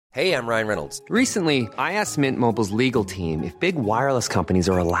Hey, I'm Ryan Reynolds. Recently, I asked Mint Mobile's legal team if big wireless companies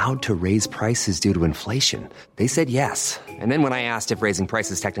are allowed to raise prices due to inflation. They said yes. And then when I asked if raising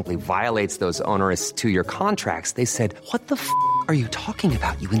prices technically violates those onerous two-year contracts, they said, "What the f*** are you talking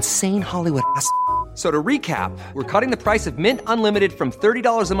about, you insane Hollywood ass?" So to recap, we're cutting the price of Mint Unlimited from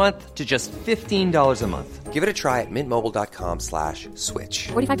 $30 a month to just $15 a month. Give it a try at mintmobile.com/switch.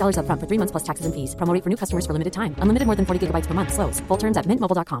 $45 up front for 3 months plus taxes and fees. Promo rate for new customers for limited time. Unlimited more than 40 gigabytes per month. Slows full terms at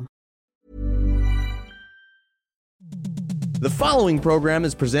mintmobile.com. The following program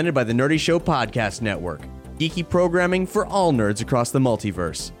is presented by the Nerdy Show Podcast Network. Geeky programming for all nerds across the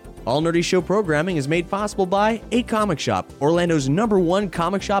multiverse. All Nerdy Show programming is made possible by A Comic Shop, Orlando's #1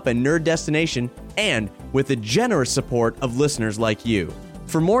 comic shop and nerd destination, and with the generous support of listeners like you.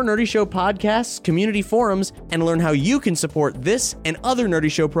 For more Nerdy Show podcasts, community forums, and learn how you can support this and other Nerdy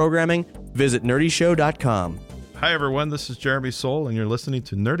Show programming, visit nerdyshow.com. Hi everyone, this is Jeremy Soule, and you're listening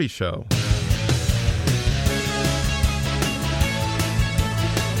to Nerdy Show.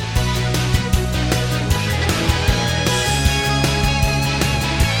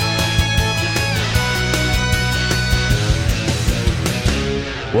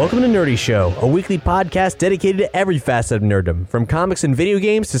 Welcome to Nerdy Show, a weekly podcast dedicated to every facet of nerddom, from comics and video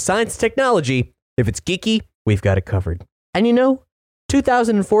games to science and technology. If it's geeky, we've got it covered. And you know,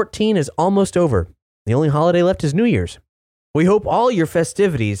 2014 is almost over. The only holiday left is New Year's. We hope all your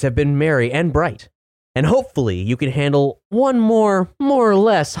festivities have been merry and bright. And hopefully you can handle one more or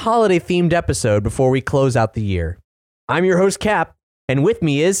less holiday-themed episode before we close out the year. I'm your host, Cap, and with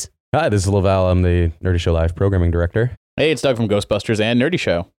me is... Hi, this is Laval. I'm the Nerdy Show Live Programming Director. Hey, it's Doug from Ghostbusters and Nerdy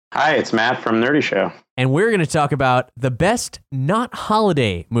Show. Hi, it's Matt from Nerdy Show. And we're going to talk about the best not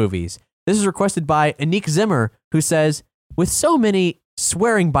holiday movies. This is requested by Anik Zimmer, who says, with so many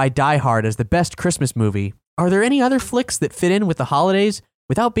swearing by Die Hard as the best Christmas movie, are there any other flicks that fit in with the holidays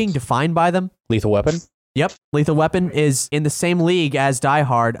without being defined by them? Lethal Weapon? Yep. Lethal Weapon is in the same league as Die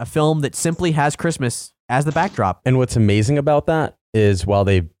Hard, a film that simply has Christmas as the backdrop. And what's amazing about that is while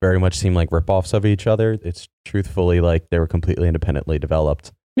they very much seem like ripoffs of each other, it's truthfully like they were completely independently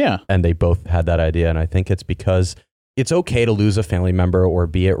developed. Yeah. And they both had that idea. And I think it's because it's okay to lose a family member or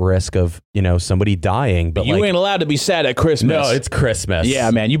be at risk of, you know, somebody dying. But you ain't allowed to be sad at Christmas. No, it's Christmas.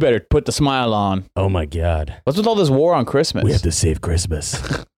 Yeah, man, you better put the smile on. Oh my God. What's with all this war on Christmas? We have to save Christmas.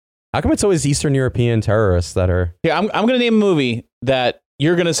 How come it's always Eastern European terrorists that are... Yeah, I'm going to name a movie that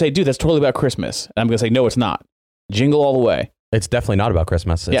you're going to say, dude, that's totally about Christmas. And I'm going to say, no, it's not. Jingle All the Way. It's definitely not about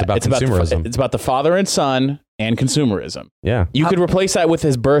Christmas. It's about consumerism. It's about the father and son and consumerism. Yeah. You could replace that with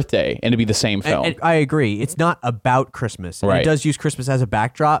his birthday and it'd be the same film. And I agree. It's not about Christmas. Right. It does use Christmas as a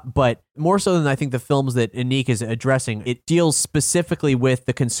backdrop, but more so than I think the films that Anik is addressing, it deals specifically with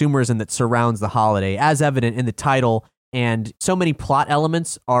the consumerism that surrounds the holiday, as evident in the title. And so many plot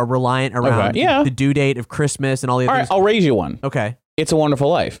elements are reliant around the due date of Christmas and all the other things. All right, I'll raise you one. Okay. It's a Wonderful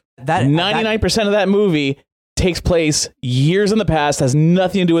Life. 99% of that movie takes place years in the past, has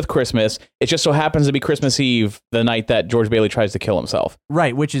nothing to do with Christmas. It just so happens to be Christmas Eve, the night that George Bailey tries to kill himself.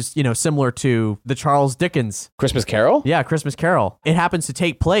 Right, which is, you know, similar to the Charles Dickens Christmas Carol? Yeah, Christmas Carol. It happens to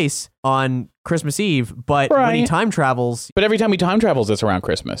take place on Christmas Eve, but when he time travels... But every time he time travels, it's around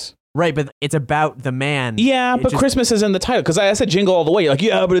Christmas. Right, but it's about the man. Yeah, but Christmas is in the title. Because I said Jingle All the Way. You're like,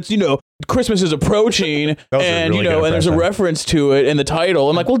 yeah, but it's, you know, Christmas is approaching, and, you know, and there's a reference to it in the title.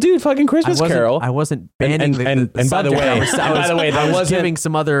 I'm like, well, dude, fucking Christmas Carol. I wasn't banning and by the way, I was giving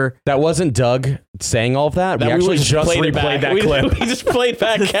some other... That wasn't Doug saying all of that. We actually just replayed that clip. We just played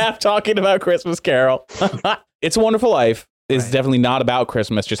back Cap talking about Christmas Carol. It's a Wonderful Life. It's definitely not about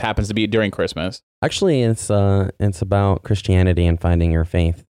Christmas, just happens to be during Christmas. Actually, it's about Christianity and finding your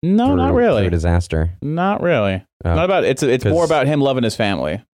faith. No, not really. Through disaster. Not really. Not about it's more about him loving his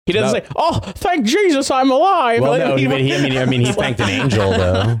family. He doesn't say, "Oh, thank Jesus, I'm alive." Well, no, he thanked an angel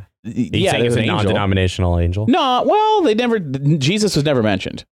though. He was a non-denominational angel. No, well, Jesus was never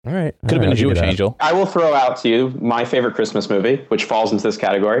mentioned. All right. Could have been a Jewish angel. I will throw out to you my favorite Christmas movie, which falls into this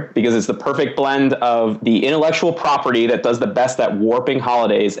category, because it's the perfect blend of the intellectual property that does the best at warping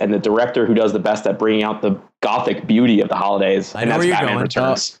holidays and the director who does the best at bringing out the gothic beauty of the holidays. And that's Batman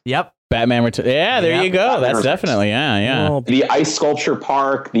Returns. Yep. Batman Returns. Yeah, there you go. Batman That's Returns. Definitely, yeah. Well, the ice sculpture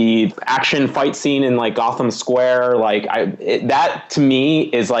park, the action fight scene in like Gotham Square, that to me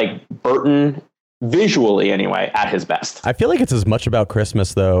is like Burton visually anyway at his best. I feel like it's as much about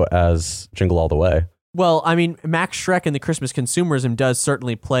Christmas though as Jingle All the Way. Well, I mean, Max Schreck and the Christmas consumerism does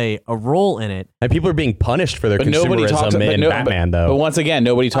certainly play a role in it. And people are being punished for their consumerism in Batman, though. But once again,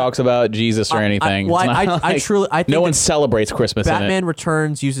 nobody talks about Jesus or anything. I think no one celebrates Christmas in it. Batman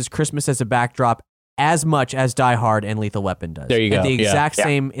Returns uses Christmas as a backdrop as much as Die Hard and Lethal Weapon does. There you go. In the Yeah.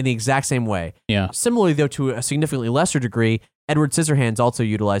 exact same way. Yeah. Similarly, though, to a significantly lesser degree, Edward Scissorhands also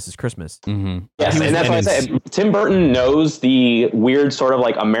utilizes Christmas. Mm-hmm. Yes, and that's why I said Tim Burton knows the weird sort of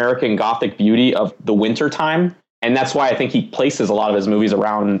like American Gothic beauty of the winter time. And that's why I think he places a lot of his movies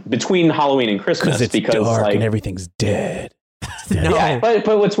around between Halloween and Christmas. Because dark and everything's dead. No. Yeah,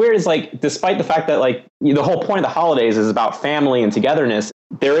 but what's weird is like, despite the fact that like the whole point of the holidays is about family and togetherness,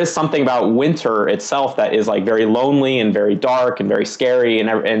 there is something about winter itself that is like very lonely and very dark and very scary.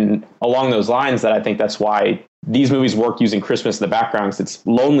 And along those lines, that I think that's why these movies work using Christmas in the background, because it's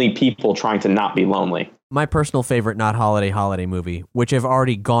lonely people trying to not be lonely. My personal favorite not holiday movie, which I've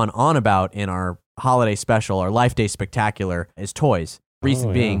already gone on about in our holiday special, our Life Day Spectacular, is Toys.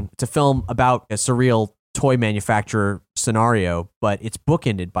 Reason being, it's a film about a surreal toy manufacturer scenario, but it's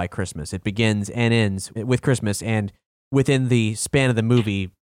bookended by Christmas. It begins and ends with Christmas, and within the span of the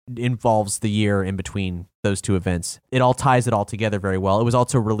movie involves the year in between those two events. It all ties it all together very well. It was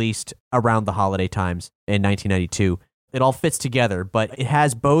also released around the holiday times in 1992. It all fits together, but it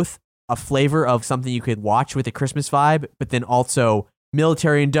has both a flavor of something you could watch with a Christmas vibe, but then also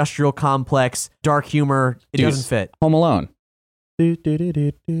military industrial complex, dark humor. It doesn't fit. Home Alone. Yeah.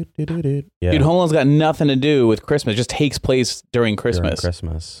 Dude, Home Alone's got nothing to do with Christmas. It just takes place during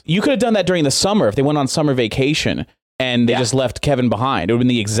Christmas. You could have done that during the summer if they went on summer vacation and they just left Kevin behind. It would have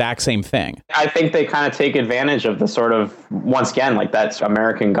been the exact same thing. I think they kind of take advantage of the sort of, once again, like that's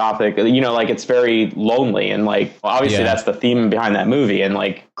American Gothic, like it's very lonely. And like, obviously that's the theme behind that movie. And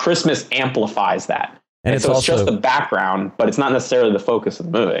like Christmas amplifies that. And so it's just the background, but it's not necessarily the focus of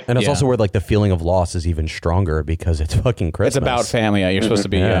the movie. And it's also where like the feeling of loss is even stronger because it's fucking Christmas. It's about family. You're supposed to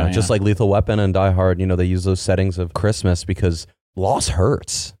be. Just like Lethal Weapon and Die Hard, they use those settings of Christmas because loss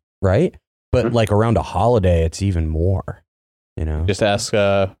hurts, right? But like around a holiday, it's even more, Just ask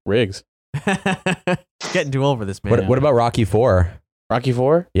Riggs. Getting too old for this, man. What about Rocky IV? Rocky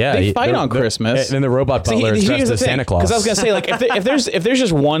IV? Yeah, they fight on Christmas. And the robot butler is dressed as Santa Claus. Because I was gonna say, like, if there's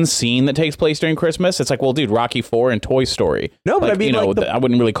just one scene that takes place during Christmas, it's like, well, dude, Rocky IV and Toy Story. No, but like, I mean, I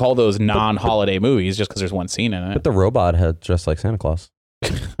wouldn't really call those non-holiday movies just because there's one scene in it. But the robot had dressed like Santa Claus.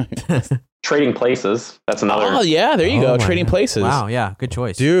 Trading Places. That's another. Oh yeah, there you go. Trading Places. Wow, yeah, good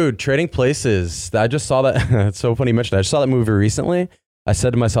choice, dude. Trading Places. I just saw that. It's so funny you mentioned that. I just saw that movie recently. I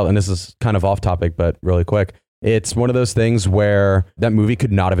said to myself, and this is kind of off topic, but really quick. It's one of those things where that movie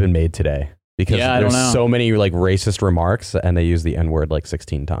could not have been made today because there's so many like racist remarks and they use the N-word like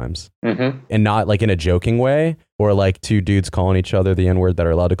 16 times and not like in a joking way or like two dudes calling each other the N-word that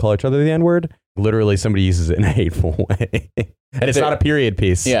are allowed to call each other the N-word. Literally somebody uses it in a hateful way. And it's not a period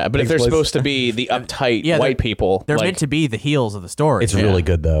piece. Yeah, but if they're supposed to be the uptight white people. They're meant to be the heels of the story. It's really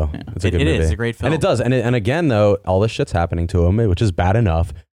good though. Yeah. It's a good movie. It is a great film. And it does. And again though, all this shit's happening to him, which is bad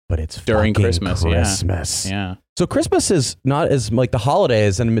enough. But it's during Christmas. Yeah. So Christmas is not as like the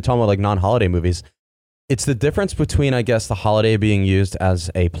holidays, and I'm talking about like non-holiday movies. It's the difference between, I guess, the holiday being used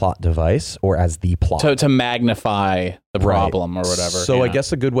as a plot device or as the plot to magnify the problem or whatever. So I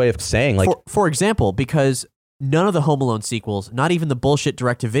guess a good way of saying, like, for example, because none of the Home Alone sequels, not even the bullshit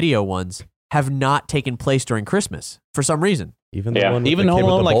direct-to-video ones, have not taken place during Christmas for some reason. Even the one with even the Home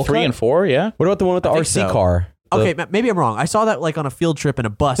Alone like 3 and 4. Yeah. What about the one with the RC car? Okay, maybe I'm wrong. I saw that like on a field trip in a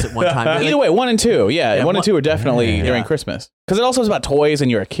bus at one time. Either way, 1 and 2. Yeah, 1 and 2 are definitely during Christmas. Because it also is about toys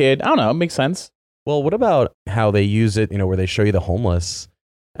and you're a kid. I don't know. It makes sense. Well, what about how they use it, where they show you the homeless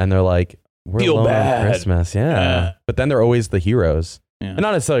and they're like, we're feel alone bad. on Christmas. Yeah. But then they're always the heroes. Yeah. And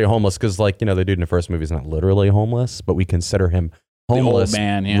not necessarily homeless because the dude in the first movie is not literally homeless, but we consider him homeless. The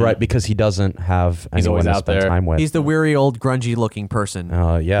old man, right? Because he doesn't have anyone to spend time with. He's the weary old grungy looking person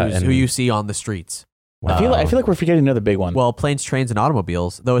who you see on the streets. Wow. I feel like we're forgetting another big one. Well, Planes, Trains, and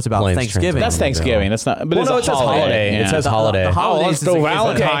Automobiles, though it's about Thanksgiving. That's Thanksgiving. That's not. But it says holiday. Yeah. It says holiday. The holidays let's go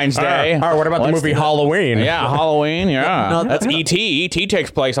Valentine's Day. All right, what about the movie Halloween? Yeah, Halloween. Yeah, that's E.T. E.T. takes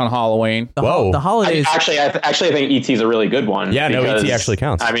place on Halloween. The holidays. I think E.T. is a really good one. Yeah, because, E.T. actually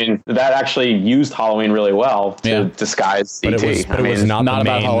counts. I mean, that actually used Halloween really well to disguise E.T. It was not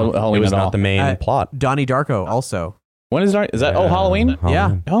about Halloween. It was not the main plot. Donnie Darko also. When is that? Halloween?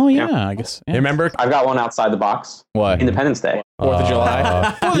 Yeah. Oh, yeah. I guess. Yeah. Remember? I've got one outside the box. What? Independence Day. 4th of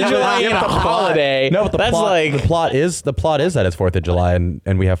July. 4th of July ain't a holiday. No, but the plot is that it's 4th of July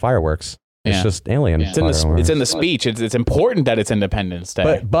and we have fireworks. It's just alien. It's in the speech. It's important that it's Independence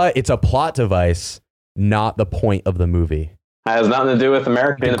Day. But it's a plot device, not the point of the movie. Has nothing to do with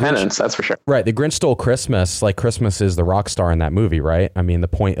American independence, that's for sure. Right. The Grinch Stole Christmas. Like, Christmas is the rock star in that movie, right? I mean, the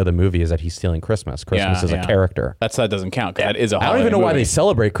point of the movie is that he's stealing Christmas. Christmas is a character. That doesn't count. That is a holiday I don't even know movie. why they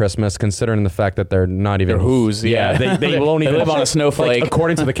celebrate Christmas, considing the fact that they're not even... They're who's, yeah. They won't even... They live on a snowflake. Like,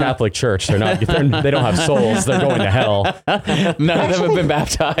 according to the Catholic Church, they don't have souls. They're going to hell. None of them have been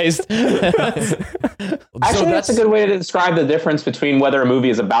baptized. Actually, that's a good way to describe the difference between whether a movie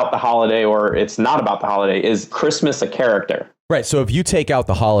is about the holiday or it's not about the holiday. Is Christmas a character? Right. So if you take out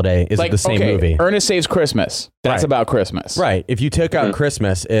the holiday, is it the same movie? Ernest Saves Christmas. That's about Christmas. Right. If you took out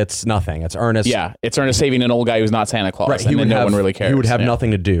Christmas, it's nothing. It's Ernest. Yeah. It's Ernest saving an old guy who's not Santa Claus. Right. And then no one really cares. He would have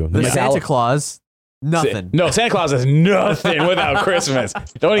nothing to do. The Santa Claus, nothing. No, Santa Claus has nothing without Christmas.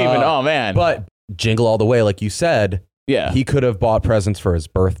 Don't even, oh man. But Jingle All the Way, like you said, he could have bought presents for his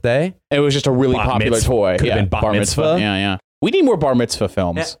birthday. It was just a really popular toy. Could have been bar mitzvah. Yeah. We need more bar mitzvah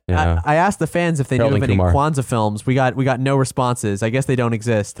films. Yeah. I asked the fans if they knew of any Kwanzaa films. We got no responses. I guess they don't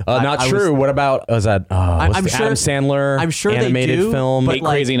exist. Not true. What about was that? I'm sure Adam Sandler. I'm sure animated they do, film. but Eight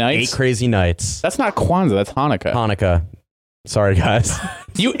Crazy Nights. 8 Crazy Nights. That's not Kwanzaa. That's Hanukkah. Hanukkah. Sorry, guys.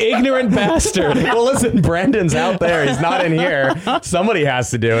 You ignorant bastard. Well, listen, Brandon's out there. He's not in here. Somebody has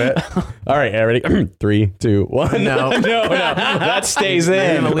to do it. All right, ready? 3, 2, 1. No. That stays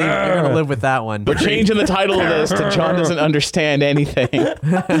in. You're gonna live with that one. We're changing the title of this to John doesn't understand anything.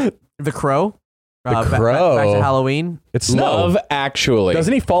 The Crow. The Crow. Back to Halloween. It's snow. Love Actually.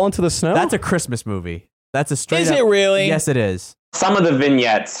 Doesn't he fall into the snow? That's a Christmas movie. That's a straight Is up. it really? Yes, it is. Some of the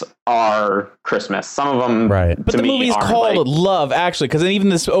vignettes are Christmas. Some of them, But to the me, movie's aren't, called like- Love Actually, because even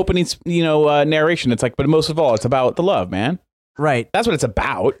this opening, narration, it's like, but most of all, it's about the love, man. Right. That's what it's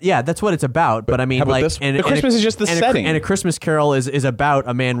about. Yeah, that's what it's about. But I mean, how about like, this? The Christmas is just the setting. And A Christmas Carol is about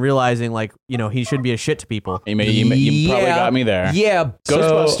a man realizing, like, he shouldn't be a shit to people. You probably got me there. Yeah.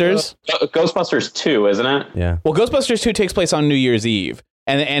 Ghostbusters. Ghostbusters 2, isn't it? Yeah. Well, Ghostbusters 2 takes place on New Year's Eve.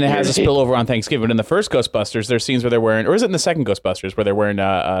 And it has a spillover on Thanksgiving. But in the first Ghostbusters, there's scenes where they're wearing, or is it in the second Ghostbusters where they're wearing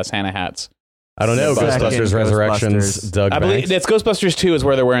Santa hats? I don't know. Second Ghostbusters Resurrections. Doug I Banks. believe it's Ghostbusters 2 is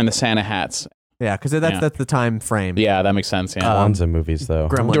where they're wearing the Santa hats. Yeah, because that's the time frame. Yeah, that makes sense. Yeah, Kwanzaa movies though.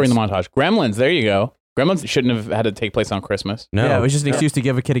 Gremlins. during the montage. Gremlins. There you go. Gremlins shouldn't have had to take place on Christmas. No. Yeah, it was just an excuse to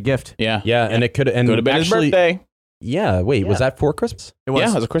give a kid a gift. Yeah. Yeah, and it could and Could have been actually, his birthday. Yeah. Wait, was that for Christmas? It was.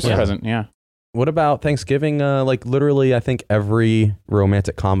 Yeah, it was a Christmas present. Yeah. What about Thanksgiving? Like literally, I think every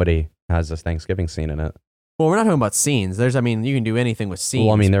romantic comedy has this Thanksgiving scene in it. Well, we're not talking about scenes. You can do anything with scenes.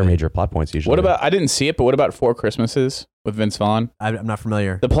 Well, I mean, they're major plot points usually. What about, I didn't see it, but what about Four Christmases with Vince Vaughn? I'm not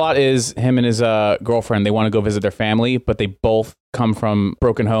familiar. The plot is him and his girlfriend, they want to go visit their family, but they both come from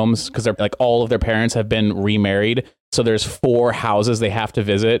broken homes because they're like all of their parents have been remarried. So there's 4 houses they have to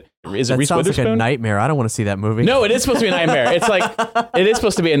visit. Is it That Reese sounds like Witherspoon? a nightmare. I don't want to see that movie. No, it is supposed to be a nightmare. It's like it is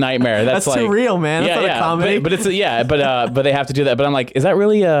supposed to be a nightmare. That's like too real, man. That's not a comedy. But it's but they have to do that. But I'm like, is that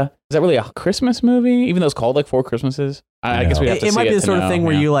really a Christmas movie? Even though it's called like Four Christmases. I guess we have to see It might be the sort of thing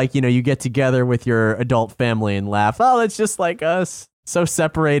where you you get together with your adult family and laugh. Oh, that's just like us. So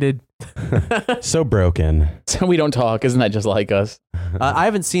separated. So broken. So we don't talk. Isn't that just like us? I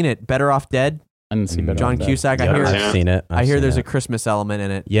haven't seen it. Better Off Dead. I didn't see Better John Off Dead. Cusack. I've seen it. I hear there's a Christmas element in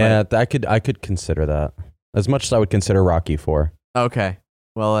it. Yeah, I could consider that as much as I would consider Rocky 4. Okay.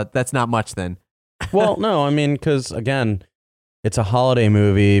 Well, that's not much then. Well, no, I mean, because again, it's a holiday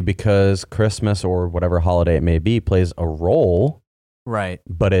movie because Christmas or whatever holiday it may be plays a role, Right.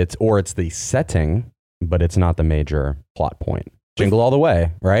 but it's the setting, but it's not the major plot point. Jingle All the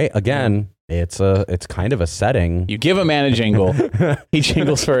Way, right? Again, it's kind of a setting. You give a man a jingle, he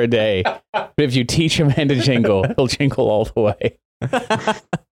jingles for a day. But if you teach a man to jingle, he'll jingle all the way.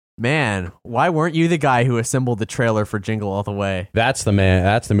 Man, why weren't you the guy who assembled the trailer for Jingle All the Way? That's the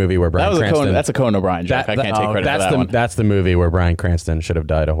movie where Bryan Cranston. That's a Conan O'Brien joke. I can't take credit for that one. That's the movie where Bryan Cranston should have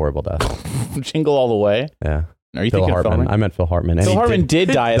died a horrible death. Jingle All the Way. Yeah. Are you Phil thinking Hartman? I meant Phil Hartman. And Phil he Hartman did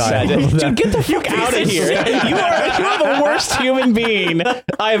die a sad death. Dude, get the fuck out of here. You are the worst human being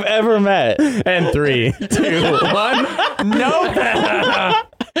I've ever met. And 3, 2, 1. No.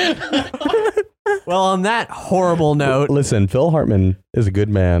 Well, on that horrible note, Listen, Phil Hartman is a good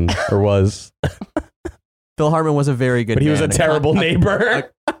man, or was. Phil Hartman was a very good But he was man. a terrible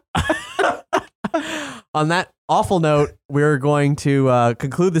neighbor. On that awful note, we're going to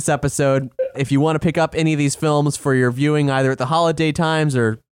conclude this episode. If you want to pick up any of these films for your viewing, either at the holiday times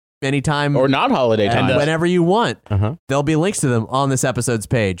or anytime Or not holiday and time. whenever you want, Uh-huh. there'll be links to them on this episode's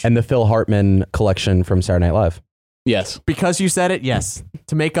page. And the Phil Hartman collection from Saturday Night Live. Yes. Because you said it, yes,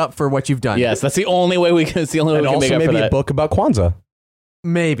 to make up for what you've done. Yes, that's the only way we can. It's the only way And we can also make up for maybe a that. book about Kwanzaa.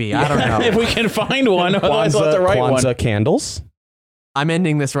 Maybe. I don't know. If we can find one, otherwise we'll have to write one. Kwanzaa candles. I'm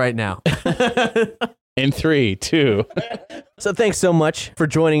ending this right now. In 3, 2. So thanks so much for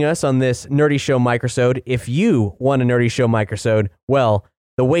joining us on this Nerdy Show microsode. If you want a Nerdy Show microsode, well,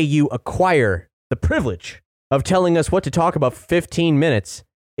 the way you acquire the privilege of telling us what to talk about for 15 minutes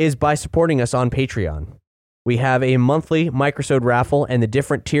is by supporting us on Patreon. We have a monthly microsode raffle, and the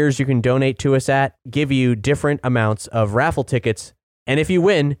different tiers you can donate to us at give you different amounts of raffle tickets. And if you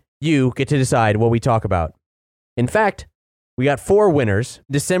win, you get to decide what we talk about. In fact, we got 4 winners.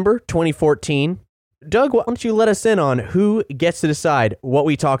 December 2014. Doug, why don't you let us in on who gets to decide what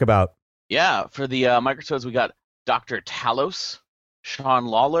we talk about? Yeah, for the microsodes, we got Dr. Talos, Sean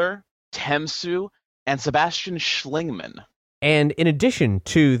Lawler, Temsu, and Sebastian Schlingman. And in addition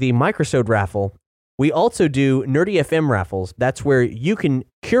to the microsode raffle, we also do Nerdy FM raffles. That's where you can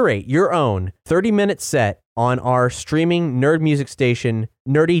curate your own 30-minute set on our streaming nerd music station,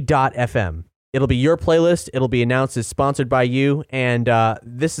 nerdy.fm. It'll be your playlist. It'll be announced as sponsored by you. And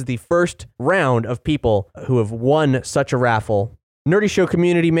this is the first round of people who have won such a raffle. Nerdy Show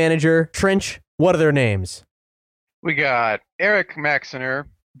Community Manager, Trench, what are their names? We got Eric Maxiner,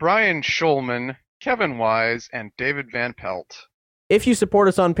 Brian Schulman, Kevin Wise, and David Van Pelt. If you support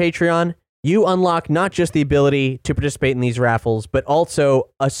us on Patreon, you unlock not just the ability to participate in these raffles, but also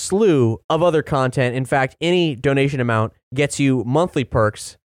a slew of other content. In fact, any donation amount gets you monthly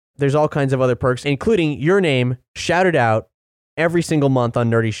perks. There's all kinds of other perks, including your name shouted out every single month on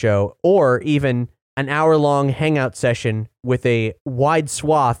Nerdy Show, or even an hour-long hangout session with a wide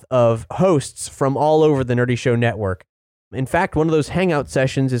swath of hosts from all over the Nerdy Show network. In fact, one of those hangout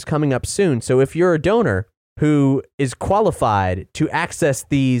sessions is coming up soon, so if you're a donor who is qualified to access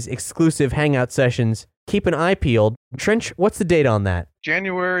these exclusive hangout sessions, keep an eye peeled. Trench, what's the date on that?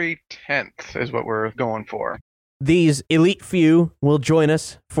 January 10th is what we're going for. These elite few will join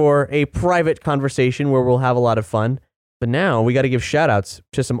us for a private conversation where we'll have a lot of fun. But now we got to give shout outs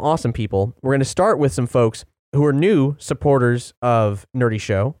to some awesome people. We're going to start with some folks who are new supporters of Nerdy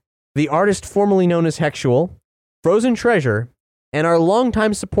Show. The artist formerly known as Hexual, Frozen Treasure, and our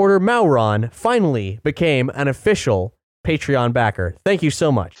longtime supporter Mauron finally became an official Patreon backer. Thank you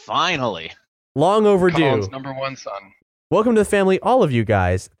so much. Finally. Long overdue. Colin's number one son. Welcome to the family, all of you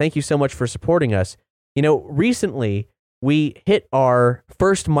guys. Thank you so much for supporting us. You know, recently we hit our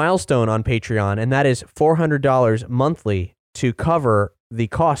first milestone on Patreon, and that is $400 monthly to cover the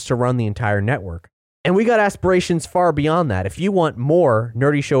cost to run the entire network. And we got aspirations far beyond that. If you want more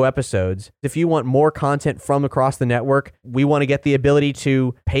Nerdy Show episodes, if you want more content from across the network, we want to get the ability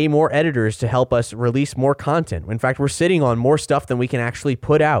to pay more editors to help us release more content. In fact, we're sitting on more stuff than we can actually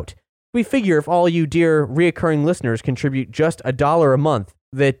put out. We figure if all you dear reoccurring listeners contribute just $1 a month,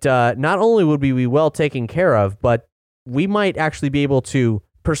 that not only would we be well taken care of, but we might actually be able to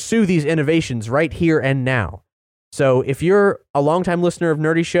pursue these innovations right here and now. So if you're a longtime listener of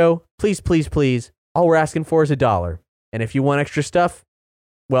Nerdy Show, please, please, please, all we're asking for is $1. And if you want extra stuff,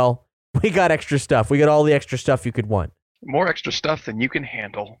 well, we got extra stuff. We got all the extra stuff you could want. More extra stuff than you can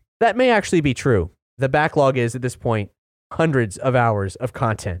handle. That may actually be true. The backlog is, at this point, hundreds of hours of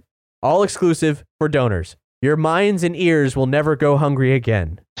content, all exclusive for donors. Your minds and ears will never go hungry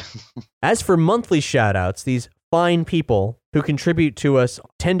again. As for monthly shoutouts, these fine people who contribute to us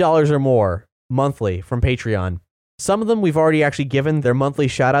 $10 or more monthly from Patreon, some of them we've already actually given their monthly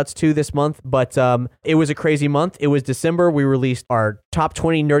shoutouts to this month, but it was a crazy month. It was December. We released our top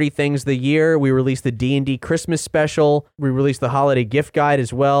 20 nerdy things of the year. We released the D&D Christmas special. We released the holiday gift guide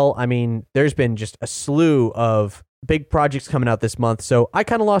as well. I mean, there's been just a slew of big projects coming out this month, so I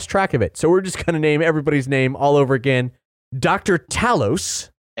kind of lost track of it. So we're just going to name everybody's name all over again. Dr. Talos.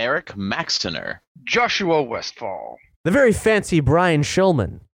 Eric Maxiner. Joshua Westfall. The very fancy Brian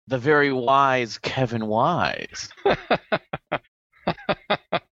Schulman. The very wise Kevin Wise. Well,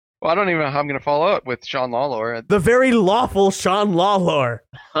 I don't even know how I'm going to follow up with Sean Lawlor. The very lawful Sean Lawlor.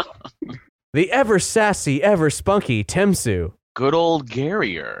 The ever sassy, ever spunky Temsu. Good old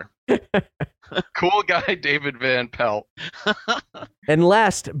Garrier. Cool guy David Van Pelt. And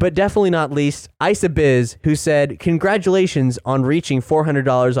last, but definitely not least, Isabiz, who said, congratulations on reaching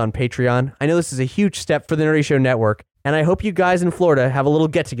 $400 on Patreon. I know this is a huge step for the Nerdy Show Network, and I hope you guys in Florida have a little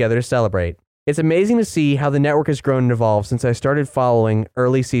get-together to celebrate. It's amazing to see how the network has grown and evolved since I started following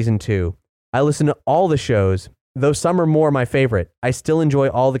early Season 2. I listen to all the shows, though some are more my favorite. I still enjoy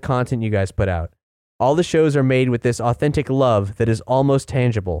all the content you guys put out. All the shows are made with this authentic love that is almost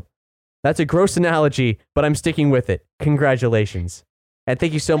tangible. That's a gross analogy, but I'm sticking with it. Congratulations. And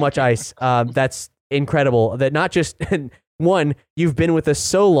thank you so much, Ice. That's incredible. That not just, one, you've been with us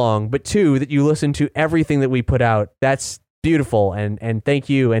so long, but two, that you listen to everything that we put out. That's beautiful. And thank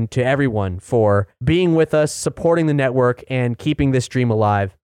you and to everyone for being with us, supporting the network, and keeping this dream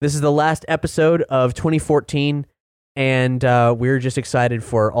alive. This is the last episode of 2014, and we're just excited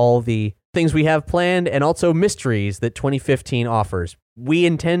for all the things we have planned and also mysteries that 2015 offers. We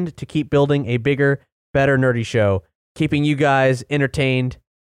intend to keep building a bigger, better Nerdy Show, keeping you guys entertained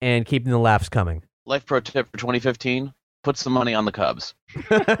and keeping the laughs coming. Life pro tip for 2015, put some money on the Cubs.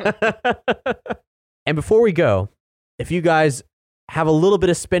 And before we go, if you guys have a little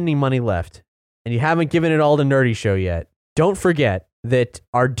bit of spending money left and you haven't given it all to Nerdy Show yet, don't forget that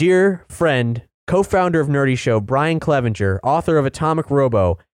our dear friend, co-founder of Nerdy Show, Brian Clevenger, author of Atomic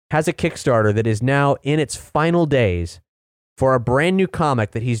Robo, has a Kickstarter that is now in its final days for a brand new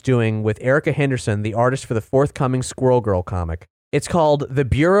comic that he's doing with Erica Henderson, the artist for the forthcoming Squirrel Girl comic. It's called The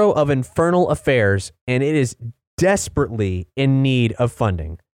Bureau of Infernal Affairs, and it is desperately in need of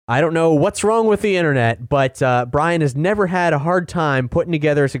funding. I don't know what's wrong with the internet, but Brian has never had a hard time putting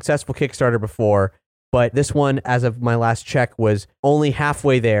together a successful Kickstarter before. But this one, as of my last check, was only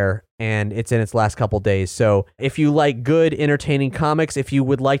halfway there, and it's in its last couple days. So if you like good, entertaining comics, if you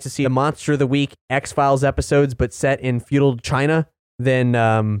would like to see a Monster of the Week X-Files episodes, but set in feudal China,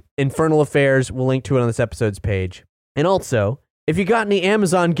 then Infernal Affairs, we'll link to it on this episode's page. And also, if you got any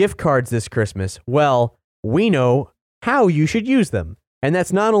Amazon gift cards this Christmas, well, we know how you should use them. And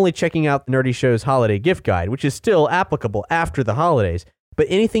that's not only checking out the Nerdy Show's holiday gift guide, which is still applicable after the holidays, but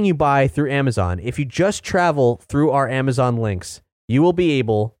anything you buy through Amazon, if you just travel through our Amazon links, you will be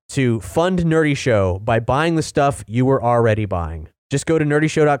able to fund Nerdy Show by buying the stuff you were already buying. Just go to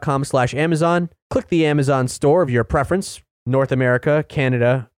nerdyshow.com/Amazon, click the Amazon store of your preference, North America,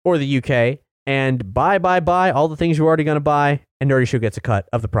 Canada, or the UK, and buy all the things you're already going to buy, and Nerdy Show gets a cut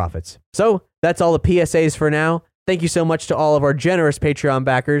of the profits. So that's all the PSAs for now. Thank you so much to all of our generous Patreon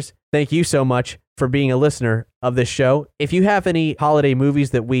backers. Thank you so much for being a listener of this show. If you have any holiday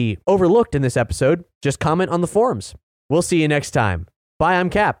movies that we overlooked in this episode, just comment on the forums. We'll see you next time. Bye, I'm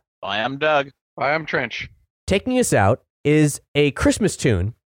Cap. Bye, I'm Doug. Bye, I'm Trench. Taking us out is a Christmas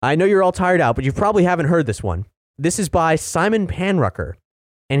tune. I know you're all tired out, but you probably haven't heard this one. This is by Simon Panrucker,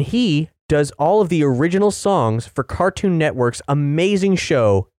 and he does all of the original songs for Cartoon Network's amazing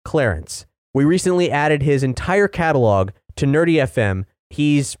show, Clarence. We recently added his entire catalog to Nerdy FM.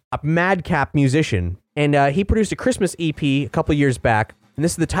 He's a madcap musician, and he produced a Christmas EP a couple years back, and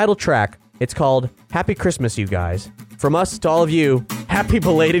this is the title track. It's called Happy Christmas, you guys. From us to all of you, happy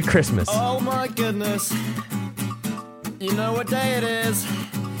belated Christmas. Oh my goodness. You know what day it is.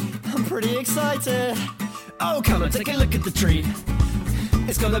 I'm pretty excited. Oh, come and take a look at the tree.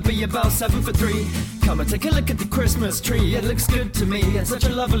 It's gonna be about 7 for 3. Come and take a look at the Christmas tree. It looks good to me, it's such a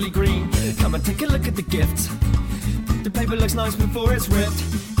lovely green. Come and take a look at the gifts. The paper looks nice before it's ripped.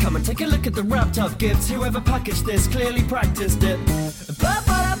 Come and take a look at the wrapped up gifts. Whoever packaged this clearly practiced it.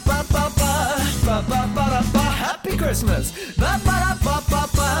 Ba-ba-da-ba-ba-ba, ba-ba-ba-da-ba, happy Christmas.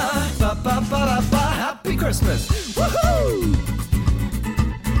 Ba-ba-da-ba-ba-ba, ba-ba-ba-da-ba, happy Christmas. Woohoo!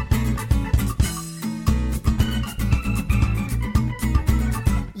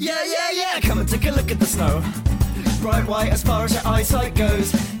 Yeah, come and take a look at the snow. Bright white as far as your eyesight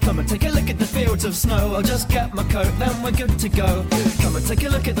goes. Come and take a look at the fields of snow. I'll just get my coat, then we're good to go. Come and take a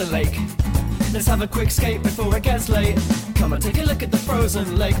look at the lake. Let's have a quick skate before it gets late. Come and take a look at the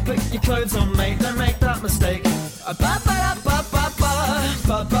frozen lake. Put your clothes on, mate, don't make that mistake. Ba-ba-da-ba-ba-ba,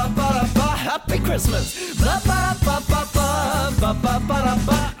 ba-ba-ba-da-ba, happy Christmas. Ba-ba-da-ba-ba-ba,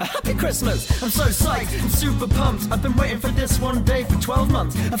 ba-ba-ba-da-ba, happy Christmas. I'm so psyched, I'm super pumped. I've been waiting for this one day for 12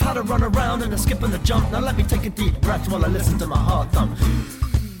 months. I've had a run around and a skip and a jump. Now let me take a deep breath while I listen to my heart thump.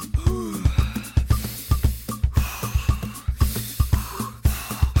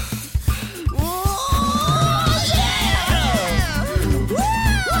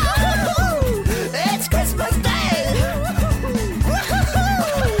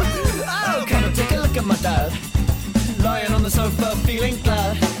 Sofa, feeling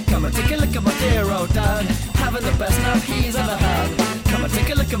glad. Come and take a look at my dear old dad, having the best nap he's ever had. Come and take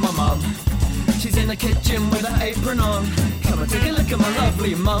a look at my mum. She's in the kitchen with her apron on. Come and take a look at my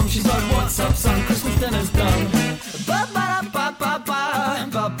lovely mum. She's like, what's up, son? Christmas dinner's done. Ba-ba-da-ba-ba-ba,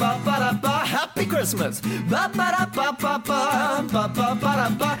 ba-ba-ba-da-ba, happy Christmas. Ba-ba-da-ba-ba-ba,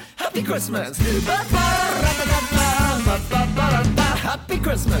 ba-ba-ba-da-ba, happy Christmas. Ba-ba-da-ba-ba-ba, ba-ba-ba-da-ba, happy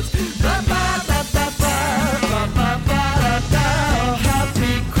Christmas. Ba-ba-da-ba-ba, ba-ba-ba-da-ba,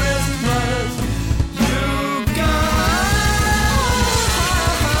 happy Christmas, you guys,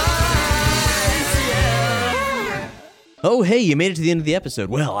 yeah. Oh, hey, you made it to the end of the episode.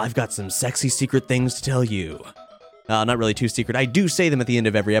 Well, I've got some sexy secret things to tell you. Not really too secret. I do say them at the end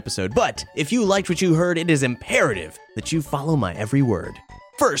of every episode, but if you liked what you heard, it is imperative that you follow my every word.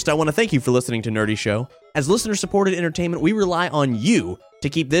 First, I want to thank you for listening to Nerdy Show. As listener-supported entertainment, we rely on you to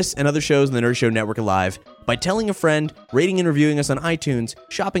keep this and other shows in the Nerdy Show Network alive by telling a friend, rating and reviewing us on iTunes,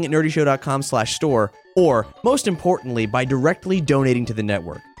 shopping at nerdyshow.com/store, or, most importantly, by directly donating to the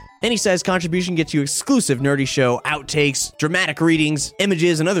network. Any size contribution gets you exclusive Nerdy Show outtakes, dramatic readings,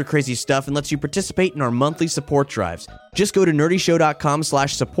 images, and other crazy stuff, and lets you participate in our monthly support drives. Just go to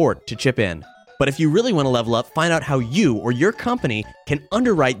nerdyshow.com/support to chip in. But if you really want to level up, find out how you or your company can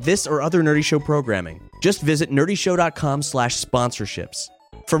underwrite this or other Nerdy Show programming. Just visit nerdyshow.com/sponsorships.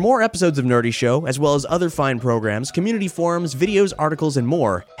 For more episodes of Nerdy Show, as well as other fine programs, community forums, videos, articles, and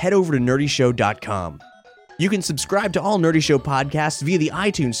more, head over to nerdyshow.com. You can subscribe to all Nerdy Show podcasts via the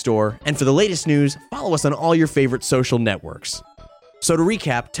iTunes Store, and for the latest news, follow us on all your favorite social networks. So to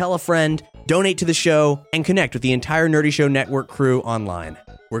recap, tell a friend, donate to the show, and connect with the entire Nerdy Show Network crew online.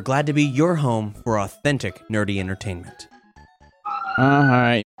 We're glad to be your home for authentic nerdy entertainment. All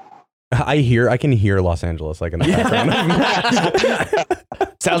right. I can hear Los Angeles like in the background.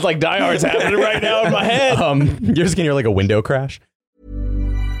 Sounds like Die Hard's happening right now in my head. You're just gonna hear like a window crash.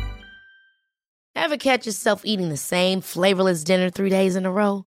 Ever catch yourself eating the same flavorless dinner 3 days in a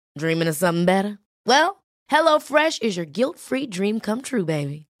row? Dreaming of something better? Well, HelloFresh is your guilt-free dream come true,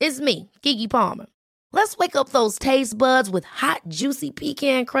 baby. It's me, Keke Palmer. Let's wake up those taste buds with hot, juicy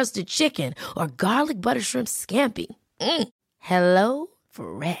pecan-crusted chicken or garlic butter shrimp scampi. Hello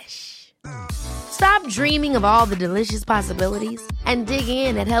Fresh. Stop dreaming of all the delicious possibilities and dig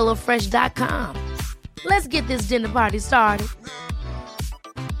in at HelloFresh.com. Let's get this dinner party started.